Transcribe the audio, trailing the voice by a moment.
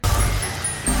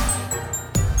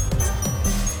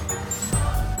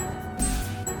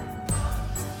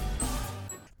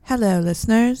Hello,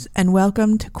 listeners, and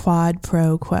welcome to Quad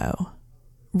Pro Quo.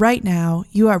 Right now,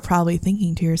 you are probably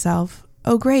thinking to yourself,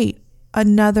 oh great,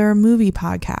 another movie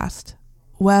podcast.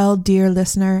 Well, dear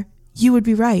listener, you would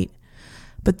be right.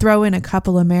 But throw in a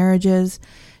couple of marriages,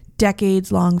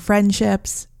 decades-long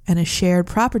friendships, and a shared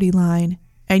property line,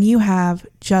 and you have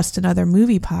just another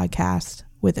movie podcast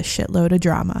with a shitload of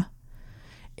drama.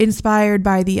 Inspired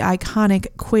by the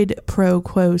iconic quid pro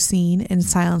quo scene in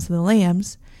Silence of the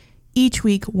Lambs, each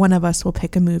week one of us will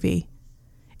pick a movie.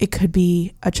 It could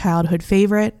be a childhood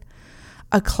favorite,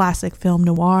 a classic film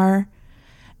noir,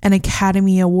 an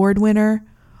Academy Award winner,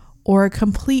 or a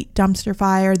complete dumpster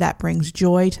fire that brings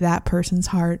joy to that person's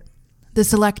heart. The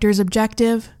selector's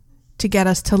objective? To get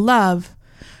us to love,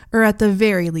 or at the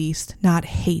very least, not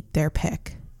hate their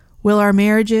pick. Will our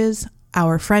marriages,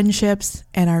 our friendships,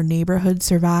 and our neighborhood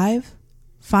survive?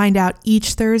 Find out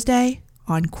each Thursday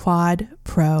on Quad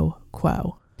Pro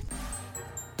Quo.